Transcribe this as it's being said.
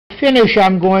finish,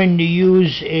 I'm going to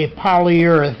use a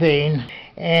polyurethane,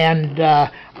 and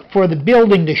for the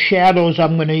building the shadows,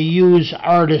 I'm going to use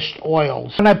artist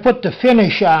oils. When I put the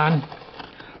finish on,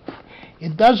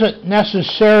 it doesn't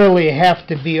necessarily have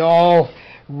to be all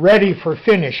ready for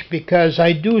finish, because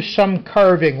I do some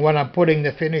carving when I'm putting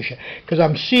the finish, because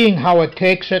I'm seeing how it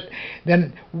takes it.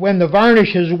 Then when the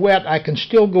varnish is wet, I can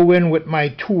still go in with my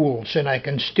tools and I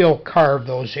can still carve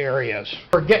those areas.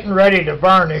 We're getting ready to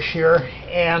varnish here,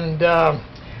 and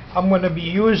I'm going to be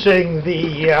using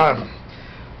the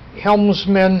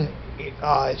Helmsman.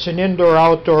 It's an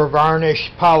indoor-outdoor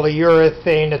varnish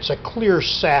polyurethane. It's a clear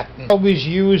satin. Always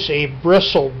use a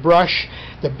bristle brush.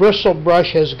 The bristle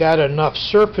brush has got enough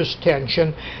surface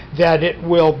tension that it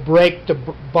will break the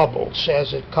bubbles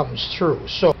as it comes through.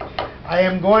 So I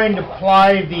am going to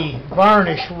apply the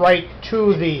varnish right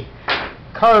to the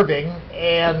carving,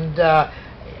 and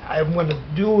I'm going to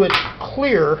do it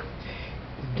clear.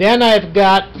 Then I've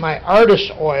got my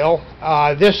artist oil.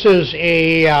 This is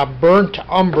a burnt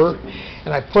umber,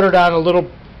 and I put it on a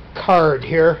little card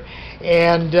here.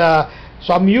 And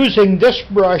so I'm using this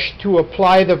brush to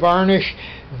apply the varnish.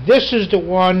 This is the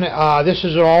one, this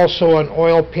is also an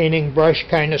oil painting brush,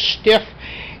 kind of stiff.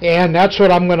 And that's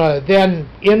what I'm going to then,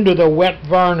 into the wet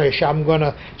varnish, I'm going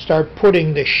to start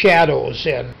putting the shadows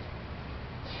in.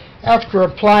 After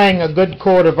applying a good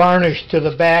coat of varnish to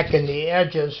the back and the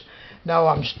edges, now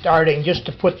I'm starting just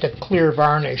to put the clear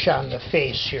varnish on the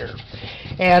face here.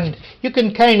 And you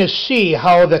can kind of see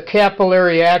how the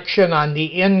capillary action on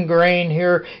the end grain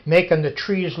here, making the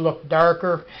trees look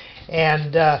darker.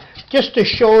 And just to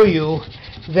show you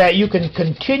that you can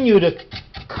continue to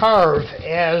carve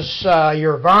as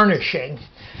you're varnishing,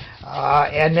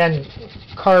 and then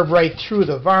carve right through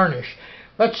the varnish.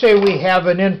 Let's say we have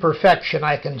an imperfection.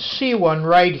 I can see one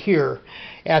right here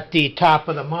at the top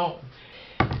of the mountain,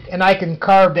 and I can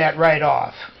carve that right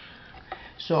off.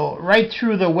 So right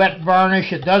through the wet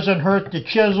varnish. It doesn't hurt the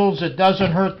chisels, it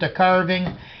doesn't hurt the carving,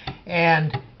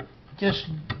 and just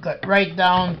got right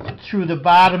down through the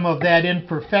bottom of that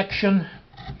imperfection.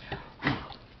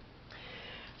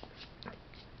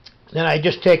 Then I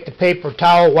just take the paper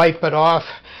towel, wipe it off.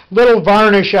 Little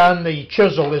varnish on the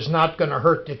chisel is not going to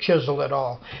hurt the chisel at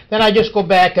all. Then I just go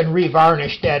back and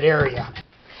revarnish that area.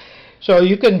 So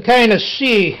you can kind of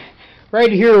see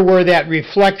right here where that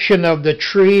reflection of the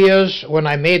tree is when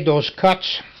I made those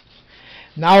cuts.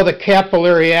 Now the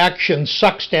capillary action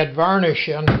sucks that varnish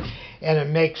in, and it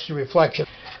makes the reflection.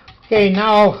 Okay,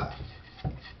 now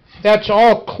that's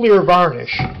all clear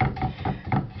varnish.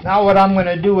 Now what I'm going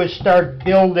to do is start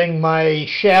building my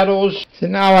shadows. So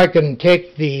now I can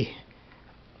take the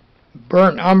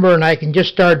burnt umber and I can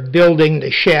just start building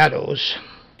the shadows.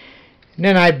 And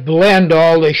then I blend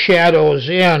all the shadows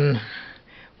in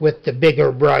with the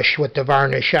bigger brush with the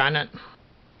varnish on it.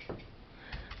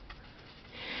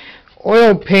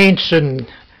 Oil paints and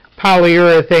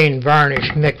polyurethane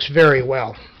varnish mix very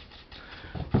well.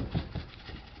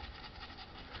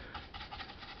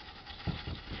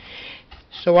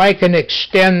 So I can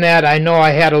extend that. I know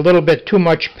I had a little bit too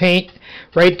much paint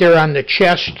right there on the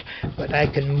chest, but I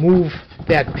can move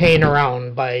that paint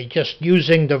around by just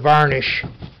using the varnish.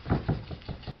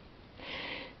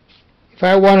 If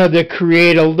I wanted to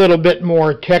create a little bit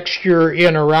more texture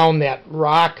in around that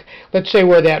rock, let's say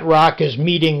where that rock is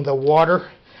meeting the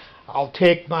water, I'll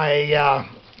take my,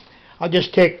 I'll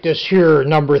just take this here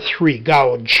number 3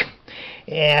 gouge,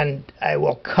 and I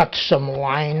will cut some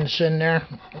lines in there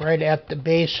right at the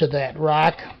base of that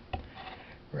rock,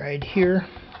 right here,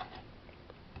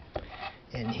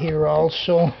 and here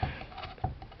also.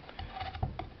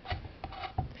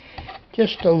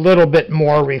 Just a little bit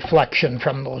more reflection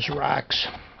from those rocks.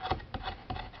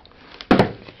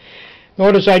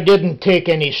 Notice I didn't take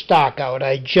any stock out.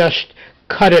 I just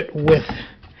cut it with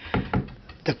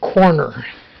the corner.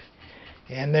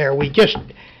 And there we just,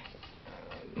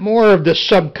 more of the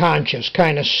subconscious,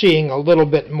 kind of seeing a little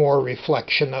bit more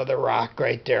reflection of the rock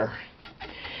right there.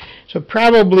 So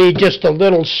probably just a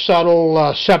little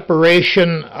subtle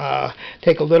separation.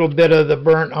 Take a little bit of the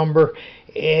burnt umber,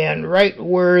 and right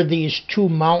where these two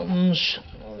mountains,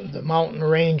 the mountain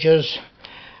ranges,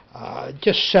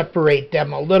 just separate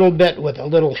them a little bit with a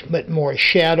little bit more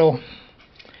shadow.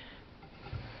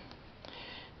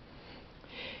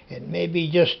 And maybe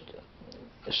just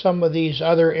some of these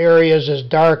other areas as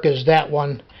dark as that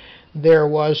one there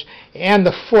was. And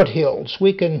the foothills.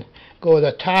 We can go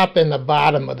the top and the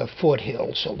bottom of the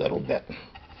foothills a little bit.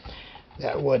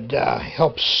 That would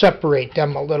help separate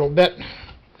them a little bit.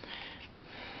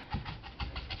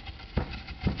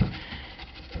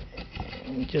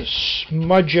 And just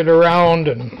smudge it around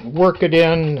and work it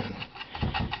in.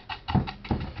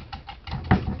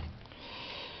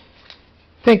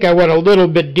 I think I want a little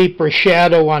bit deeper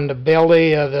shadow on the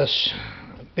belly of this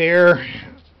bear.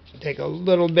 Take a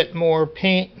little bit more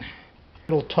paint.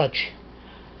 A little touch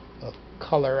of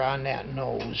color on that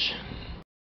nose.